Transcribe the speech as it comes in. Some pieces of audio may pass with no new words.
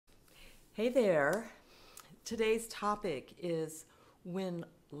Hey there. Today's topic is when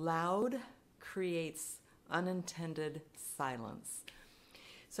loud creates unintended silence.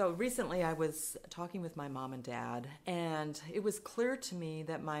 So recently I was talking with my mom and dad, and it was clear to me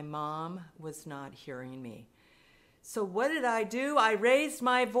that my mom was not hearing me. So what did I do? I raised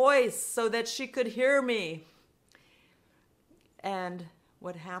my voice so that she could hear me. And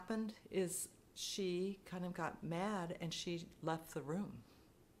what happened is she kind of got mad and she left the room.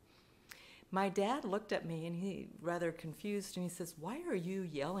 My dad looked at me and he rather confused and he says, "Why are you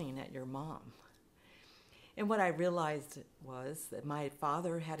yelling at your mom?" And what I realized was that my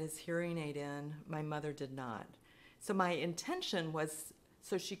father had his hearing aid in, my mother did not. So my intention was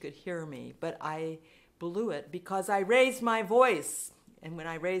so she could hear me, but I blew it because I raised my voice. And when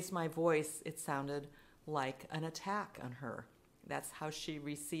I raised my voice, it sounded like an attack on her. That's how she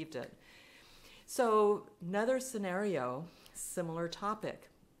received it. So another scenario, similar topic.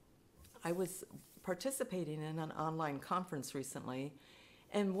 I was participating in an online conference recently,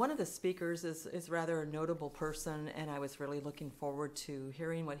 and one of the speakers is rather a notable person, and I was really looking forward to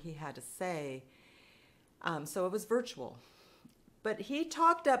hearing what he had to say. So it was virtual. But he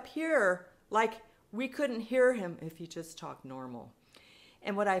talked up here like we couldn't hear him if he just talked normal.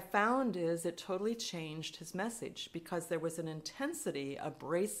 And what I found is it totally changed his message because there was an intensity,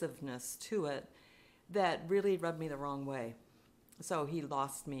 abrasiveness to it that really rubbed me the wrong way. So he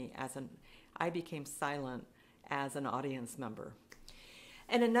lost me I became silent as an audience member.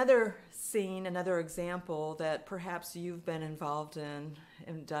 And another scene, another example that perhaps you've been involved in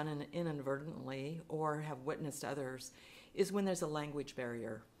and done inadvertently or have witnessed others is when there's a language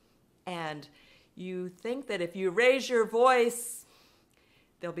barrier. And you think that if you raise your voice,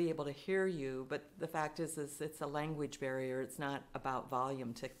 they'll be able to hear you, but the fact is it's a language barrier. It's not about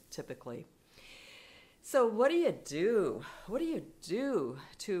volume typically. So what do you do? What do you do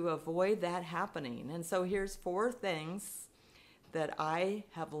to avoid that happening? And so here's 4 things that I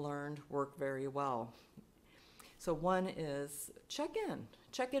have learned work very well. So one is check in.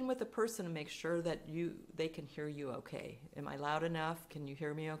 Check in with the person and make sure that they can hear you okay. Am I loud enough? Can you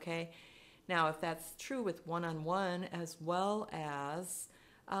hear me okay? Now, if that's true with one-on-one as well as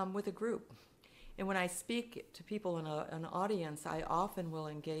with a group. And when I speak to people in an audience, I often will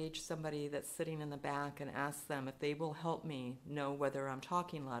engage somebody that's sitting in the back and ask them if they will help me know whether I'm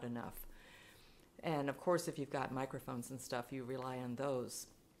talking loud enough. And of course, if you've got microphones and stuff, you rely on those.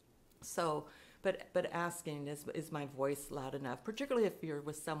 So, but asking, is my voice loud enough? Particularly if you're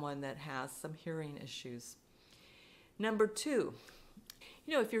with someone that has some hearing issues. Number 2,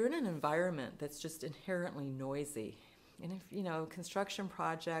 if you're in an environment that's just inherently noisy, and if, construction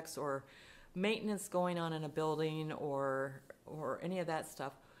projects or maintenance going on in a building or any of that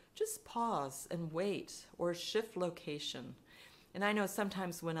stuff, just pause and wait or shift location. And I know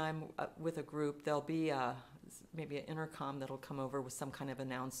sometimes when I'm with a group, there'll be maybe an intercom that'll come over with some kind of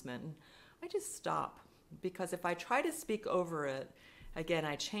announcement. And I just stop because if I try to speak over it, again,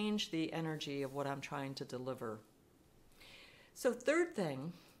 I change the energy of what I'm trying to deliver. So third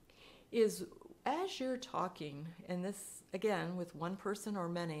thing is as you're talking, and this, again, with one person or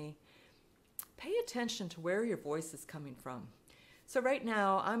many, pay attention to where your voice is coming from. So right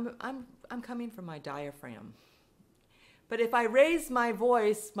now, I'm coming from my diaphragm. But if I raise my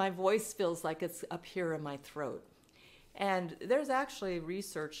voice feels like it's up here in my throat. And there's actually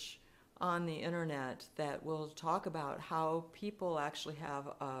research on the internet that will talk about how people actually have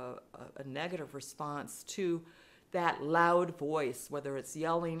a negative response to that loud voice, whether it's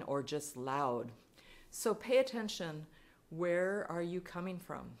yelling or just loud. So pay attention, where are you coming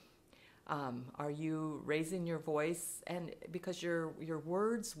from? Are you raising your voice? And because your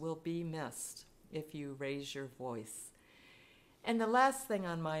words will be missed if you raise your voice. And the last thing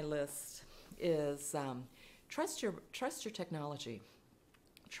on my list is trust your technology.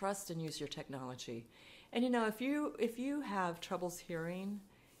 Trust and use your technology. And if you have troubles hearing,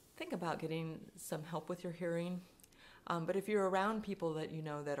 think about getting some help with your hearing. But if you're around people that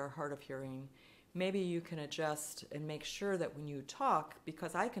that are hard of hearing, maybe you can adjust and make sure that when you talk,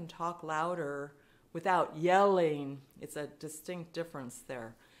 because I can talk louder without yelling, it's a distinct difference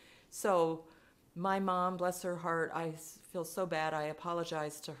there. So my mom, bless her heart, I feel so bad. I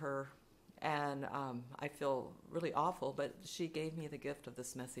apologize to her, and I feel really awful, but she gave me the gift of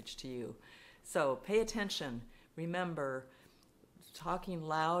this message to you. So pay attention. Remember, talking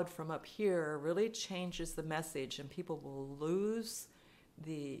loud from up here really changes the message, and people will lose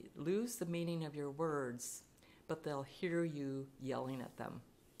the meaning of your words, but they'll hear you yelling at them.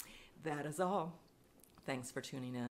 That is all. Thanks for tuning in.